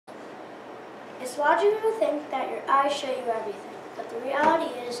It's logical to think that your eyes show you everything, but the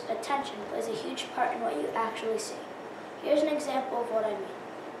reality is attention plays a huge part in what you actually see. Here's an example of what I mean.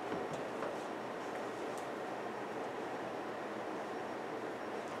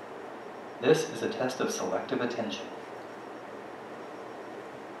 This is a test of selective attention.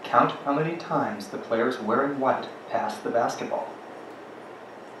 Count how many times the players wearing white pass the basketball.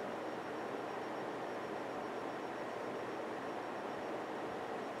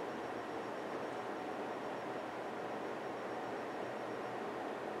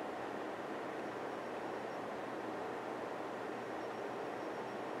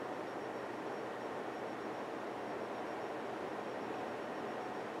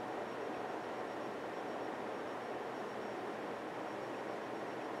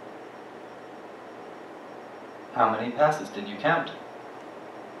 How many passes did you count?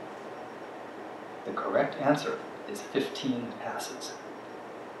 The correct answer is 15 passes.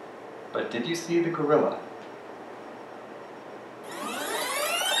 But did you see the gorilla?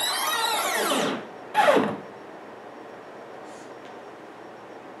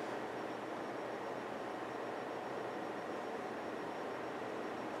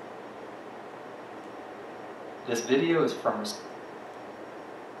 This video is from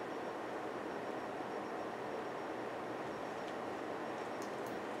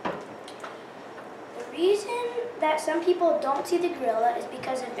The reason that some people don't see the gorilla is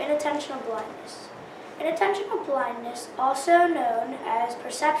because of inattentional blindness. Inattentional blindness, also known as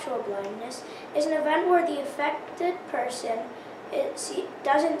perceptual blindness, is an event where the affected person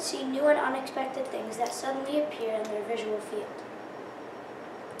doesn't see new and unexpected things that suddenly appear in their visual field.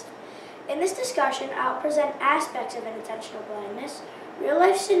 In this discussion, I'll present aspects of inattentional blindness,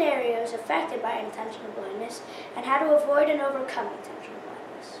 real-life scenarios affected by inattentional blindness, and how to avoid and overcome inattentional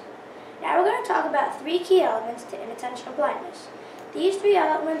blindness. Now we're going to talk about 3 key elements to inattentional blindness. These 3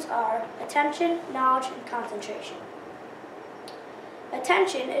 elements are attention, knowledge, and concentration.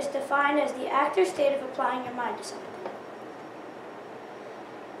 Attention is defined as the act or state of applying your mind to something.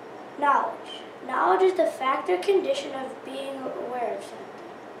 Knowledge. Knowledge is the fact or condition of being aware of something.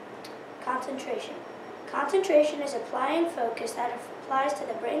 Concentration. Concentration is applying focus that applies to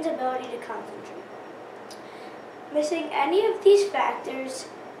the brain's ability to concentrate. Missing any of these factors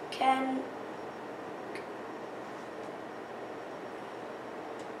can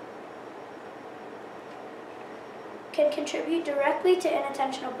contribute directly to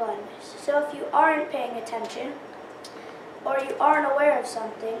inattentional blindness. So if you aren't paying attention, or you aren't aware of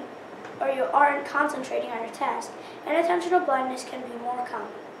something, or you aren't concentrating on your task, inattentional blindness can be more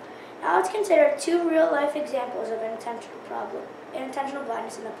common. Now let's consider 2 real-life examples of inattentional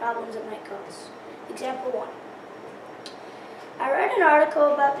blindness and the problems it might cause. Example 1. I read an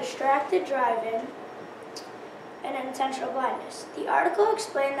article about distracted driving and inattentional blindness. The article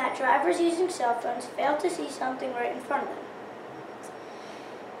explained that drivers using cell phones fail to see something right in front of them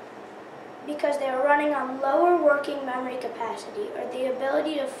because they are running on lower working memory capacity, or the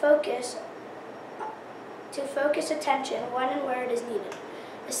ability to focus attention when and where it is needed.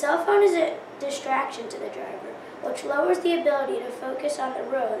 The cell phone is a distraction to the driver, which lowers the ability to focus on the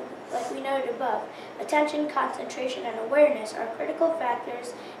road. Like we noted above, attention, concentration, and awareness are critical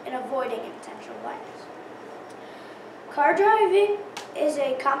factors in avoiding inattentional blindness. Car driving is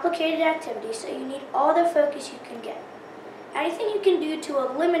a complicated activity, so you need all the focus you can get. Anything you can do to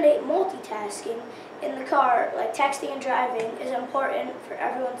eliminate multitasking in the car, like texting and driving, is important for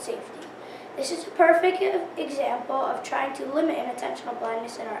everyone's safety. This is a perfect example of trying to limit inattentional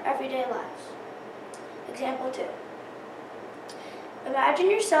blindness in our everyday lives. Example 2. Imagine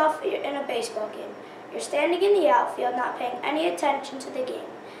yourself in a baseball game. You're standing in the outfield, not paying any attention to the game.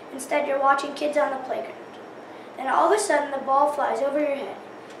 Instead, you're watching kids on the playground. And all of a sudden, the ball flies over your head.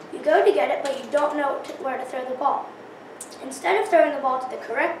 You go to get it, but you don't know where to throw the ball. Instead of throwing the ball to the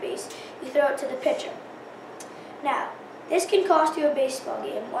correct base, you throw it to the pitcher. Now, this can cost you a baseball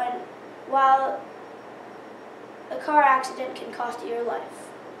game, while a car accident can cost you your life.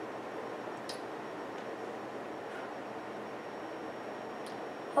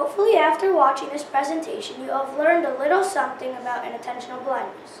 Hopefully, after watching this presentation, you have learned a little something about inattentional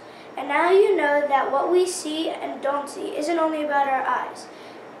blindness. And now you know that what we see and don't see isn't only about our eyes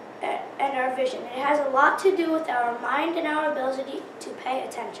and our vision. It has a lot to do with our mind and our ability to pay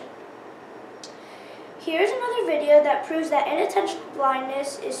attention. Here's another video that proves that inattentional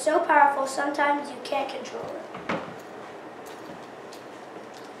blindness is so powerful sometimes you can't control it.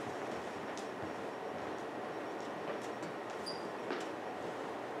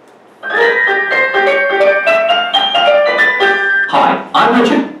 Hi, I'm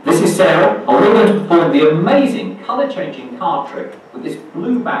Richard. This is Sarah, and we're going to perform the amazing colour colour-changing card trick with this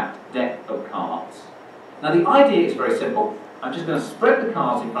blue-backed deck of cards. Now the idea is very simple. I'm just going to spread the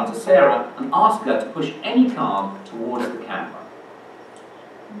cards in front of Sarah and ask her to push any card towards the camera.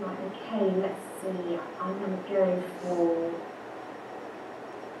 Right, okay, let's see. I'm going to go for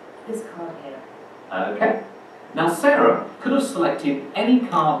this card here. Okay. Now Sarah could have selected any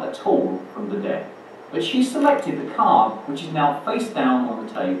card at all from the deck, but she selected the card which is now face down on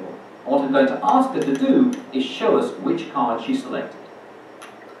the table. And what I'm going to ask her to do is show us which card she selected.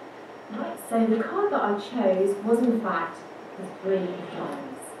 Right, so the card that I chose was in fact the 3 of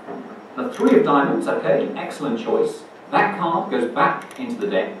diamonds. The 3 of diamonds, okay, excellent choice. That card goes back into the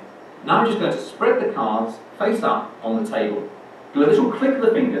deck. Now I'm just going to spread the cards face up on the table. Do a little click of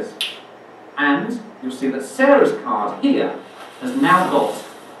the fingers, and you'll see that Sarah's card here has now got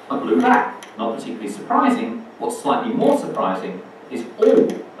a blue back. Not particularly surprising. What's slightly more surprising is all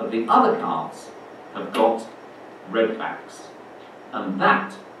of the other cards have got red backs. And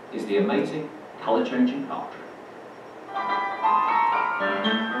that is the amazing colour-changing card trick.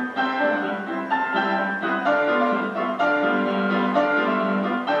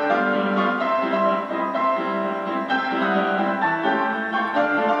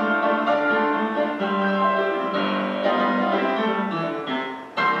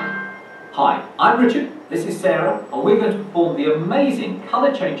 Hi, I'm Richard, this is Sarah, and we're going to perform the amazing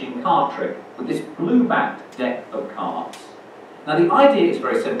colour-changing card trick with this blue-backed deck of cards. Now the idea is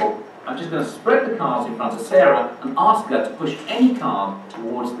very simple. I'm just going to spread the cards in front of Sarah and ask her to push any card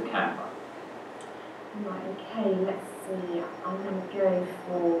towards the camera. Right, okay, let's see. I'm going to go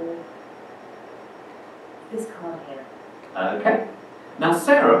for this card here. Okay. Now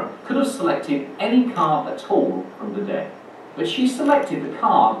Sarah could have selected any card at all from the deck, but she selected the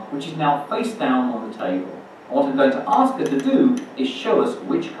card which is now face down on the table. And what I'm going to ask her to do is show us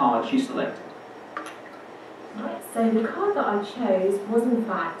which card she selected. Right, so the card that I chose was in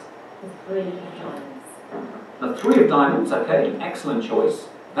fact the 3 of diamonds. The 3 of diamonds, okay, excellent choice.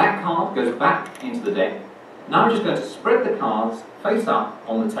 That card goes back into the deck. Now I'm just going to spread the cards face up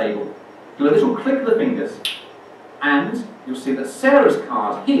on the table. Do a little click of the fingers, and you'll see that Sarah's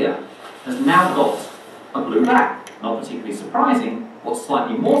card here has now got a blue back. Not particularly surprising. What's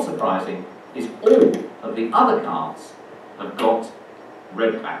slightly more surprising is all of the other cards have got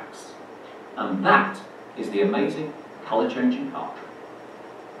red backs. And that is the amazing colour-changing card trick.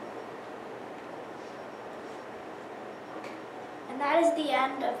 And that is the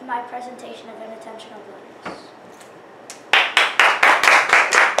end of my presentation of Inattentional Blindness.